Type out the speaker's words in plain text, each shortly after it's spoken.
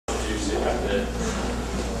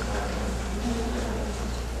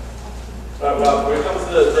Right, well, we've come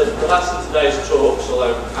to the last of today's talks,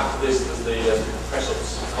 although after this there's the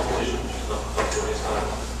press-ups competition, which is not for this time.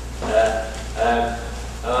 And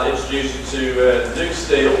I introduce you to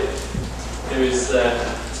Steele, who is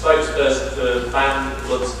spokesperson for banned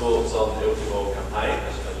blood sports on the Ilkley Moor campaign,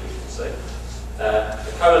 as you can see. A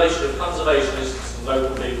coalition of conservationists and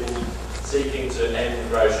local people seeking to end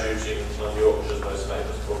grouse shooting on Yorkshire's most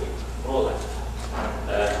famous public moorland.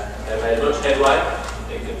 They made much headway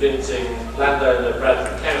in convincing landowner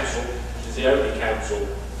Bradford Council, which is the only council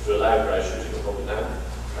to allow grouse shooting on public land.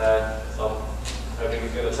 So I'm hoping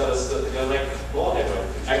he's going to tell us that they're going to make more headway.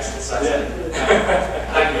 Excellent, Saturday.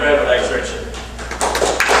 Thank you very much. Thanks, Richard.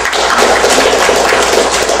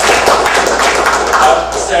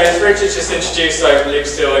 So as Richard just introduced, I'm Luke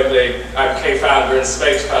Steele, I'm co-founder and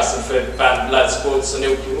spokesperson for banned blood sports on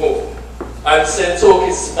Ilkley Moor. So the talk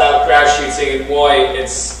is about grouse shooting and why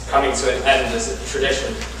it's coming to an end as a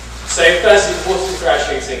tradition. So firstly, what is grouse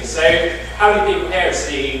shooting? So how many people here have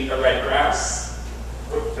seen a red grouse?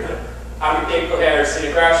 How many people here have seen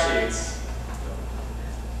a grouse shoot?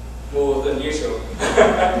 More than usual.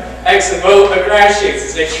 Excellent. Well, a grouse shoot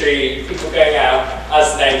is literally people going out,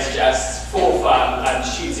 as the name suggests, for fun and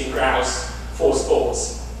shooting grouse for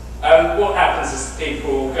sports. What happens is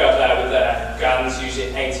people go up there with their guns,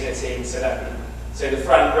 usually 8 in a team, so the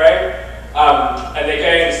front row, and they go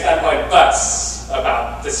and stand by butts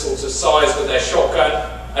about this sort of size with their shotgun,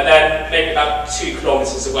 and then maybe about 2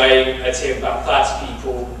 kilometres away, a team of about 30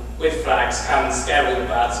 people with flags can scare all the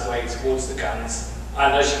birds away towards the guns.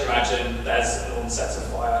 And as you can imagine, there's an onset of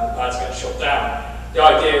fire and the birds get shot down. The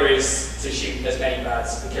idea is to shoot as many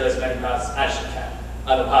birds and kill as many birds as you can.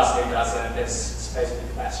 And the person who does it is supposed to be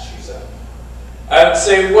the best shooter.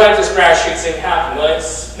 So where does grouse shooting happen? Well,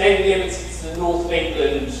 it's mainly limited to the north of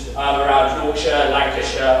England, around Yorkshire,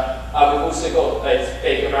 Lancashire. We've also got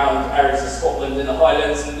big around areas of Scotland in the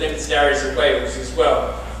Highlands and limited areas of Wales as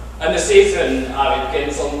well. And the season it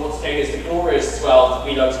begins on what's known as the Glorious 12th.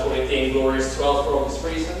 We like to call it the Inglorious 12th for obvious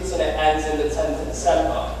reasons, and it ends in the 10th of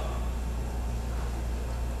December.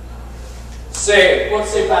 So,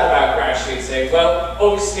 what's so bad about grouse shooting? Well,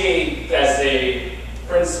 obviously there's the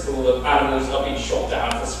principle that animals are being shot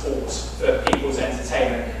down for sport, for people's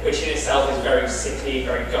entertainment, which in itself is very sickly,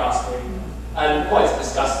 very ghastly, and quite a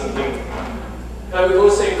disgusting thing. But we've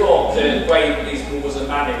also got the way that these laws are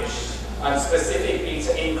managed, and specifically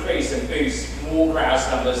to increase and boost more grouse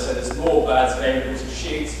numbers so there's more birds available to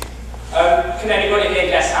shoot. Can anybody here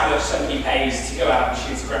guess how much somebody pays to go out and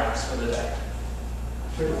shoot a grouse for the day?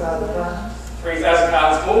 £3,000.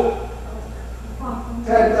 £3,000 more?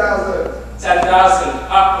 10,000. 10,000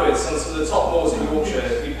 upwards on some of the top moors in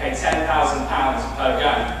Yorkshire. We pay £10,000 per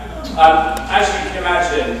gun. As you can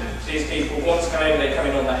imagine, these people, once come in, they come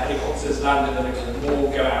in on their helicopters, land in the middle of the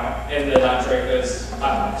moor, go out in the Land Rovers,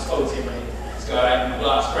 it's quality really, to go out and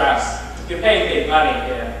blast grouse. You're paying big money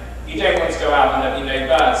here. You don't want to go out and there'll be no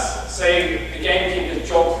birds. So the gamekeeper's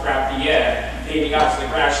job throughout the year, leading up to the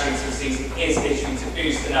grouse shooting season, is literally to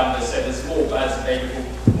boost the numbers so there's more birds available,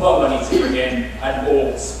 more money to bring in, and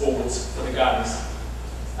more sport for the guns.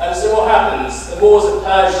 So what happens? The moors are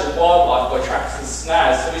purged of wildlife by traps and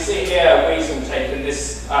snares. So we see here a weasel taking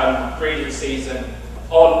this breeding season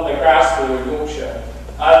on a grouse moor in Yorkshire.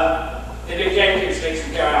 The gamekeepers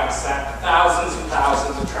literally go out and set thousands and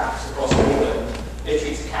thousands of traps across England,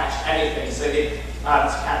 literally to catch anything. So they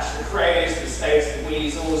to catch the crows, the stoats, the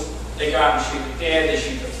weasels. They go out and shoot the deer, they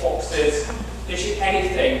shoot the foxes, they shoot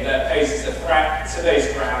anything that poses a threat to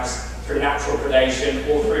those grouse through natural predation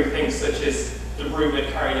or through things such as the rumoured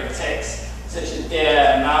carrion of ticks, such as deer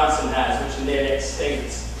and mountain hares, which are nearly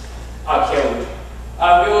extinct, are killed.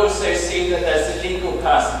 We also see that there's illegal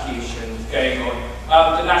persecution going on.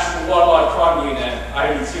 The National Wildlife Crime Unit,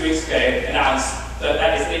 only 2 weeks ago, announced that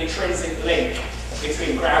there is an intrinsic link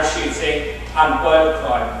between grouse shooting and bird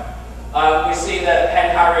crime. We see that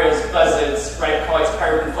hen harriers, buzzards, red kites,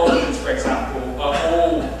 peregrine falcons, for example, are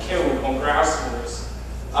all killed on grouse moors.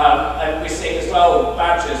 And we see as well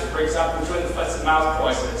badgers, for example, during the foot and mouth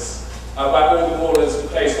crisis, where all the moorlands were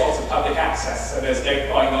closed lots of public access, so there's no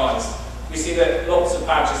prying eyes. We see that lots of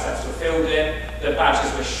badger steps were filled in, that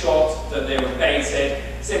badgers were shot, that they were baited,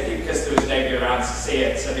 simply because there was nobody around to see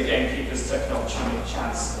it, so the gamekeepers took an opportunity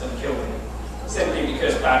chance and killed them, simply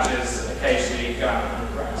because badgers occasionally go out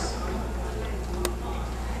and grouse.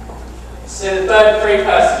 So the bird prey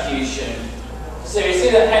persecution. So you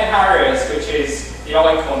see that hen harriers, which is the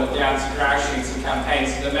icon of the anti-grouse shooting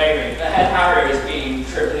campaigns at the moment, the hen harrier is being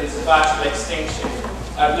driven into virtual extinction.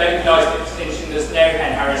 Localised extinction, there's no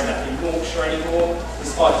hen harriers left in Yorkshire anymore,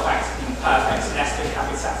 despite the fact it's been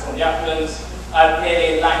the uplands.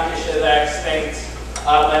 Nearly in Lancashire they're extinct,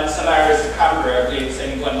 and some areas of Cumbria, I believe there's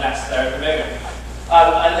only one nest there at the moment.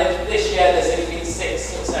 And then this year there's only been 6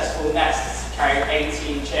 successful nests carrying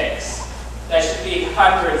 18 chicks. There should be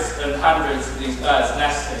hundreds and hundreds of these birds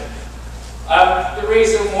nesting. The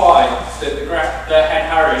reason why the hen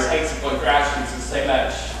harrow is hated by grouse shooters so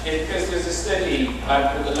much is because there's a study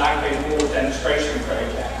called the Ilkley Moor demonstration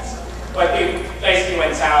project, where people basically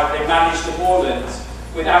went out, they managed the moorland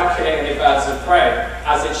without killing any birds of prey,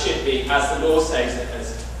 as it should be, as the law says it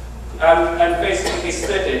is. And basically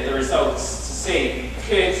studied the results to see,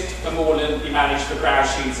 could a moorland be managed for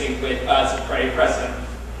grouse shooting with birds of prey present?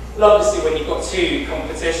 Well, obviously when you've got 2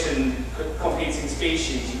 competing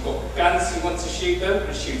species, you've got guns who want to shoot them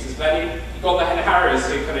and shoot as many. You've got the hen harrows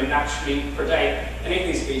who kind of naturally predate any of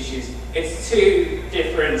these species. It's 2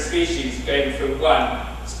 different species going for one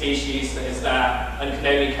species that is there and can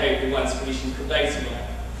only cope with one species predating it.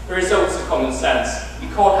 The results are common sense. You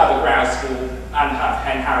can't have a grouse school and have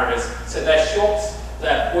hen harrows. So they're shot,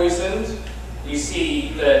 they're poisoned. You see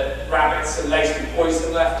the rabbits are laced with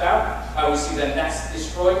poison left out, and we see their nests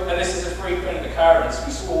destroyed. And this is a frequent occurrence.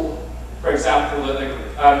 We saw, for example, that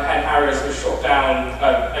the hen harrows were shot down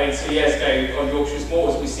only 2 years ago on Yorkshire's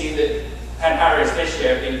moors. We see that hen harrows this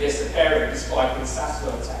year have been disappearing despite being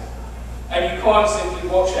satellite attack. And you can't simply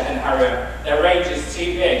watch a hen harrow. Their range is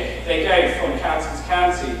too big. They go from county to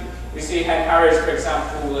county. We see hen harrows, for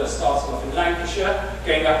example, that started off in Lancashire,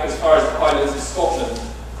 going up as far as the Highlands of Scotland,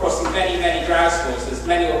 crossing many, many grouse moors. There's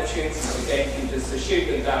many opportunities for gamekeepers to shoot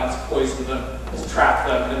them down, to poison them, to trap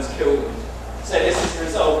them, and to kill them. So this is the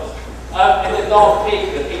result. In the Dark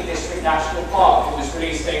Peak, the Peak District National Park, it was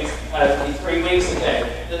released only 3 weeks ago,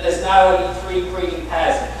 that there's now only 3 breeding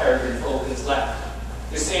pairs of peregrine falcons left.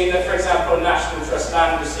 We've seen that, for example, on National Trust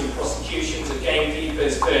land, we've seen prosecutions of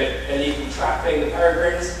gamekeepers for illegally trapping the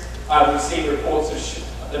peregrines. We've seen reports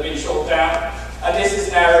of them being shot down. And this is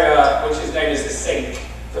an area which is known as the sink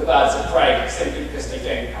for birds of prey, simply because they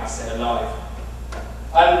don't pass it alive.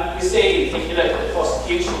 You see, if you look at the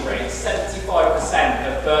prosecution rate,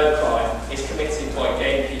 75% of bird crime is committed by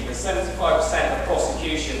gamekeepers. 75% of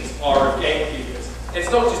prosecutions are of gamekeepers. It's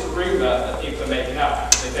not just a rumour that people are making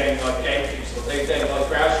up. They don't like gamekeepers or they don't like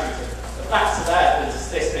grouse shooting. The facts are there, the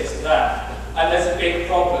statistics are there. And there's a big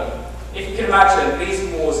problem. If you can imagine, these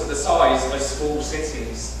moors are the size of small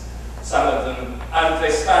cities, some of them, and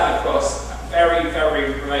they span across very,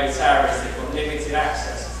 very remote areas. They've got limited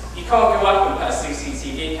access. You can't go up and put a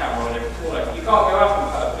CCTV camera on every corner. You can't go up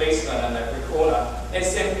and put a policeman on every corner. It's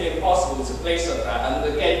simply impossible to police like that,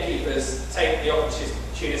 and the gatekeepers take the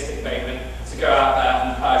opportunistic moment to go out there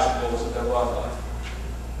and purge the moors of their wildlife.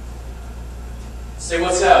 So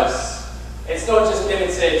what else? It's not just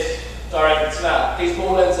limited directly to that. These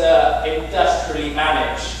moorlands are industrially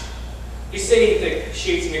managed. You see the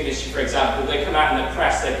shooting industry, for example, they come out in the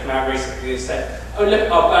press, they come out recently and said, oh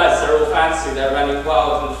look, our birds, they're all fancy, they're running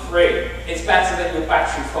wild and free. It's better than your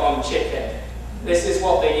battery farm chicken. This is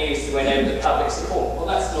what they use to win over the public support. Well,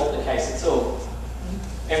 that's not the case at all.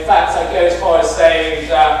 In fact, I go as far as saying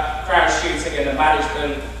that grouse shooting and the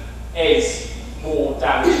management is more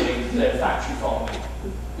damaging than factory farming.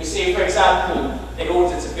 We see, for example, in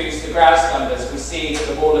order to boost the grouse numbers, we see that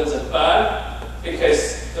the moorlands are burned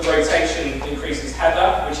because the rotation increases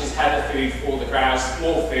heather, which is heather food for the grouse,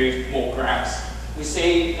 more food, more grouse. We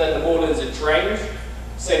see that the moorlands are drained,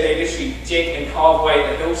 so they literally dig and carve away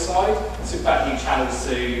the hillside to put new channels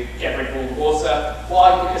to get rid of all the water.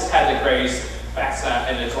 Why? Because heather grows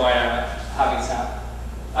better in a drier habitat.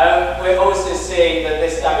 We're also seeing that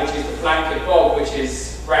this damages the blanket bog, which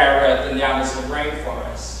is rarer than the Amazon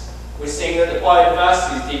rainforest. We're seeing that the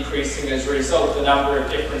biodiversity is decreasing as a result of the number of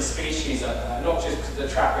different species up there, not just because of the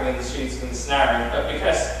trapping and the shooting and the snaring, but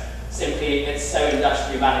because simply it's so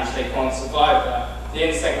industrially managed they can't survive there. The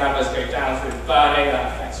insect numbers go down through the burning,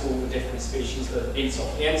 that affects all the different species that eat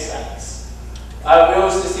off the insects. We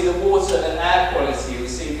also see the water and air quality. We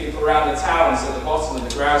see people around the towns at the bottom of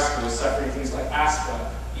the grouse schools suffering things like asthma.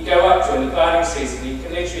 You go up during the burning season, you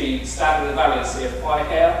can literally stand in the valley and see a fire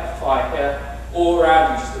here, all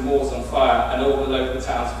around you just the moors on fire, and all the local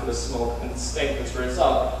towns full of smog and stink as a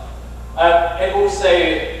result. It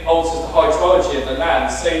also alters the hydrology of the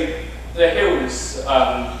land. So the hills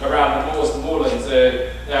around the moors and moorlands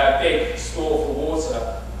are a big store for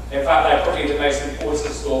water. In fact, they're probably the most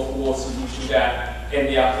important store for water you can get in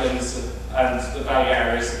the uplands and the valley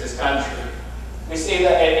areas of this country. We see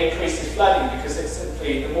that it increases flooding because it's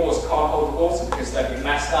simply, the moors can't hold the water because they've been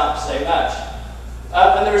messed up so much.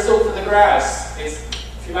 And the result for the grouse is,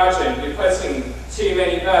 if you imagine, you're putting too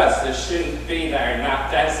many birds that shouldn't be there in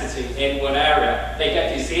that density in one area. They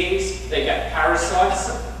get disease, they get parasites,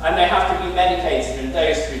 and they have to be medicated and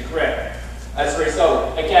dosed with grip. As a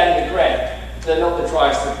result, again, the grip, they're not the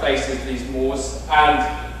driest of places, these moors,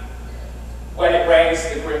 and when it rains,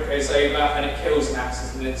 the grip goes over and it kills and acts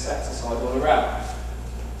as an insecticide all around.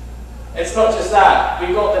 It's not just that,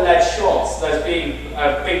 we've got the lead shots. There's been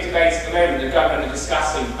a big debate at the moment, the government are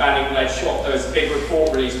discussing banning lead shot. There was a big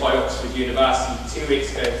report released by Oxford University 2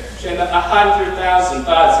 weeks ago showing that 100,000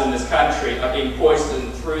 birds in this country are being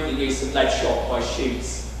poisoned through the use of lead shot by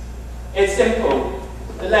shoots. It's simple.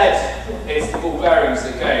 The lead is the ball bearings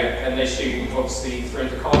that go and they shoot obviously through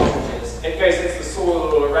the cartridges. It goes into the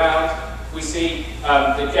soil all around. We see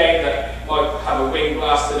the game that might have a wing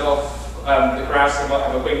blasted off, the grouse that might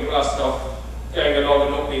have a wing blasted off, going along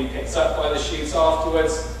and not being picked up by the shoots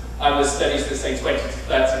afterwards. There's studies that say 20 to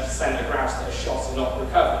 30% of grouse that are shot are not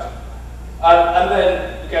recovered. And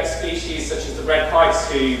then you get species such as the red kites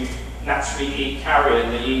who naturally eat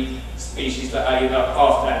carrion. They eat species that are either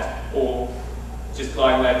half dead or just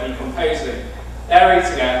lying there decomposing. They're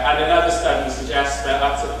eating it, and another study suggests that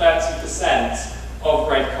up to 30% of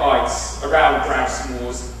red kites around grouse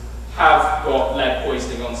moors have got lead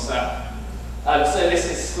poisoning on set. So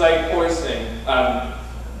this is slow poisoning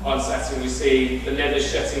on setting. We see the liver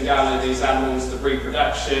shutting down of these animals, the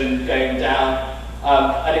reproduction going down,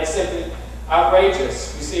 and it's simply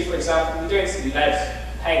outrageous. We see, for example, we don't see lead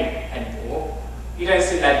paint anymore. You don't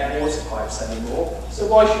see lead water pipes anymore. So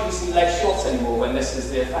why should we see lead shots anymore when this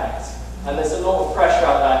is the effect? And there's a lot of pressure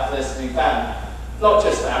out there for this to be banned. Not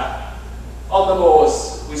just that. On the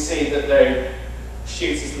moors, we see that the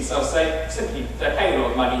shooters themselves, they're paying a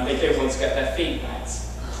lot of money, they don't want to get their feet wet.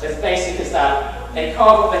 As basic as that, they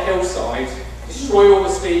carve up the hillside, destroy all the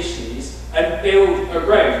species, and build a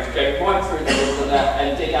road to go right through the wilderness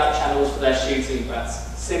and dig out channels for their shooting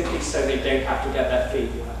butts, simply so they don't have to get their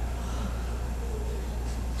feet wet.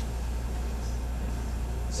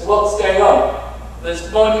 So what's going on?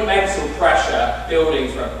 There's monumental pressure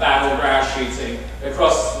building for a ban on grouse shooting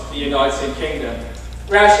across the United Kingdom.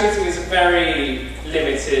 Grouse shooting is a very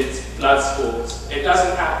limited blood sport. It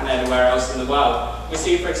doesn't happen anywhere else in the world. We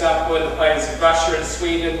see, for example, in the plains of Russia and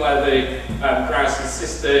Sweden, where the grouse is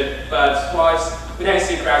sister bird flies. We don't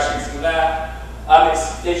see grouse shooting there.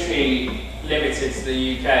 It's literally limited to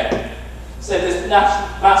the UK. So there's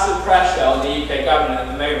massive pressure on the UK government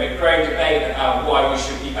at the moment, growing debate about why we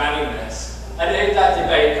should be banning this. And in that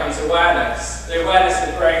debate comes awareness. The awareness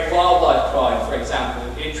of growing wildlife crime, for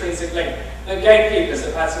example, the intrinsic link. The gamekeepers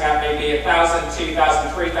are passing out maybe 1,000,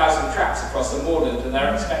 2,000, 3,000 traps across the moorland, and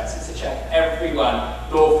they're expected to check everyone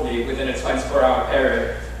lawfully within a 24-hour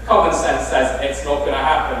period. Common sense says it's not going to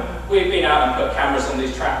happen. We've been out and put cameras on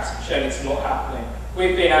these traps, showing it's not happening.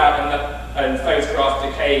 We've been out and photographed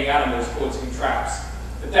decaying animals caught in traps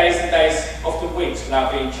for days and days, often weeks,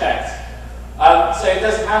 without being checked. So it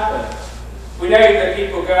doesn't happen. We know that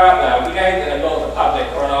people go out there. We know that a lot of the public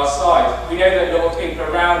are on our side. We know that a lot of people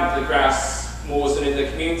around the grouse moors and in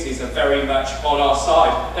the communities are very much on our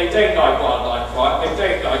side. They don't like wildlife crime.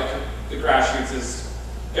 They don't like the grouse shooters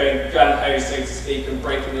going gun-ho, so to speak, and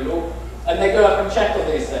breaking the law. And they go up and check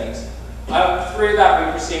on these things. Through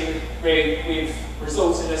that, we've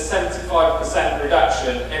resulted in a 75%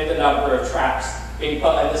 reduction in the number of traps being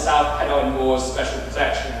put in the South Pennine Moors Special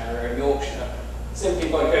Protection Area in Yorkshire, simply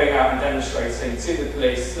by going out and demonstrating to the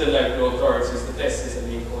police, to the local authorities, that this is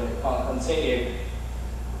illegal and it can't continue.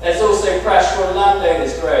 There's also pressure on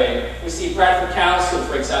landowners growing. We see Bradford Council,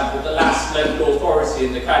 for example, the last local authority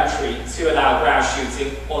in the country to allow grouse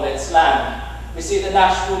shooting on its land. We see the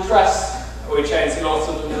National Trust, which owns a lot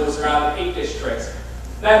of the moors around the Peak District.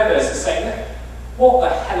 Members are saying, what the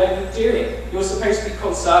hell are you doing? You're supposed to be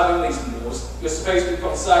conserving these moors, you're supposed to be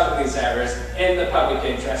conserving these areas in the public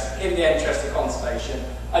interest, in the interest of conservation,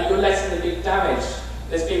 and you're letting them be damaged.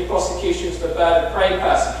 There's been prosecutions for bird of prey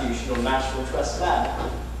persecution on National Trust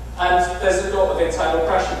land. And there's a lot of internal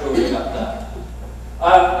pressure building up there.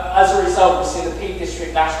 As a result, we see the Peak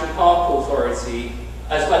District National Park Authority,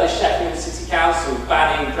 as well as Sheffield City Council,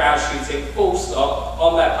 banning grouse shooting full stop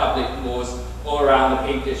on their public moors all around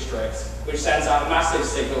the Peak District, which sends out a massive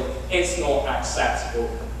signal: it's not acceptable.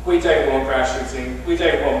 We don't want grouse shooting. We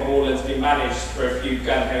don't want moorland to be managed for a few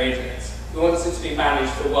gun-ho idiots. We want it to be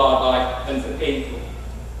managed for wildlife and for people.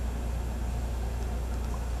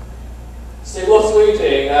 So what are we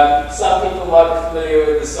doing? Some people might be familiar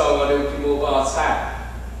with the song on Ilkley Moor Bar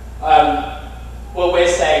Town. What we're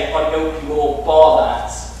saying on Ilkley Moor Bar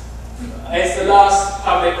that. It's the last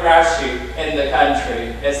public grouse shoot in the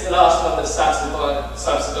country. It's the last one that's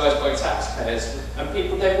subsidised by taxpayers, and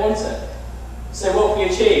people don't want it. So what we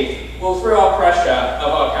achieved? Well, through our pressure of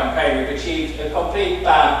our campaign, we've achieved a complete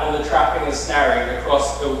ban on the trapping and snaring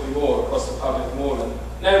across Ilkley Moor, across the public moorland.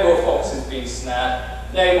 No more foxes being snared,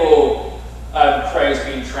 no more crows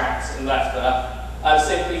being trapped and left there,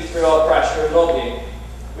 simply through our pressure and lobbying.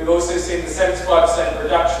 We've also seen the 75%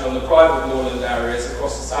 reduction on the private moorland areas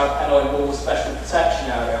across the South Pennine Moor Special Protection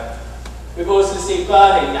Area. We've also seen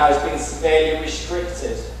burning now has been severely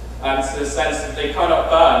restricted, to the sense that they cannot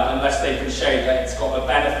burn unless they can show that it's got a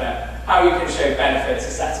benefit. How you can show benefit to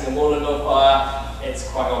setting a moorland on fire, it's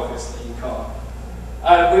quite obvious that you can't.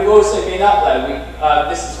 We've also been up there.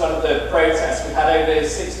 This is one of the protests. We've had over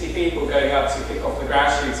 60 people going up to kick off the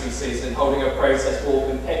grouse shooting season, holding a protest walk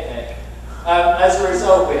and picnic. As a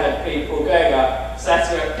result, we had people going up,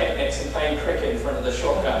 setting up picnics and playing cricket in front of the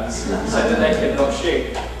shotguns so that they could not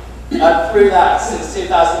shoot. Through that, since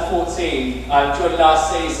 2014, during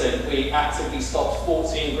last season, we actively stopped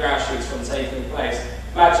 14 grouse shoots from taking place.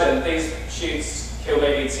 Imagine these shoots kill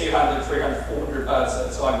maybe 200, 300, 400 birds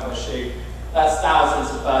at a time per shoot. That's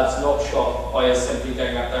thousands of birds not shot by us simply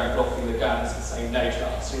going out there and blocking the guns and saying no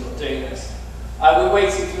chance, you're not doing this. We're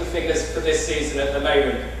waiting for the figures for this season at the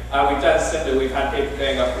moment. We've done similar, we've had people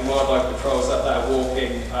going up in wildlife patrols up there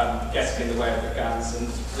walking, getting in the way of the guns, and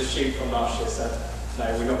the shoot from last year said, no,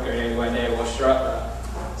 we're not going anywhere near whilst you're up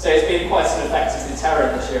there. So it's been quite an effective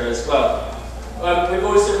deterrent this year as well. We've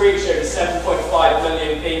also reached over 7.5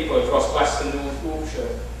 million people across Western North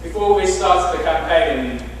Yorkshire. Before we started the campaign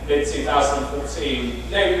in mid-2014,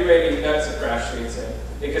 nobody really looked at grouse shooting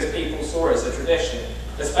because people saw it as a tradition,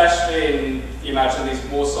 especially in, you imagine, these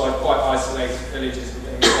moorside, quite isolated villages and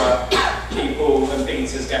things where people and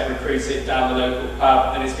beaters get recruited down the local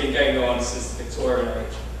pub, and it's been going on since the Victorian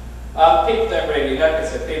age. People don't really look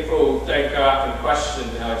at it. People don't go up and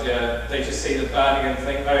question the idea. They just see the burning and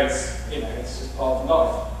think, oh, it's, you know, it's just part of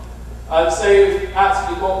life. So we've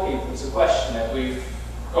actively got people to question it. We've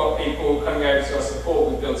got people coming over to our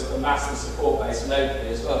support. We've built up a massive support base locally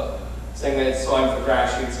as well, saying that it's time for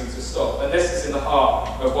grouse shooting to stop. And this is in the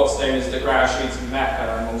heart of what's known as the grouse shooting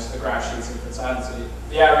mecca amongst the grouse shooting fraternity,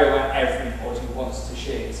 the area where everybody wants to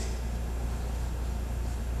shoot.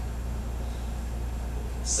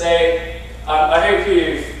 So, I hope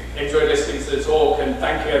you've enjoyed listening to the talk, and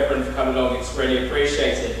thank you everyone for coming along, it's really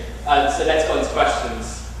appreciated. So let's go on to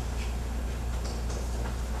questions.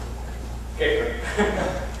 Go for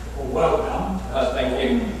it. Well done.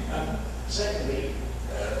 Thank you. Secondly,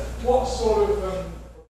 what sort of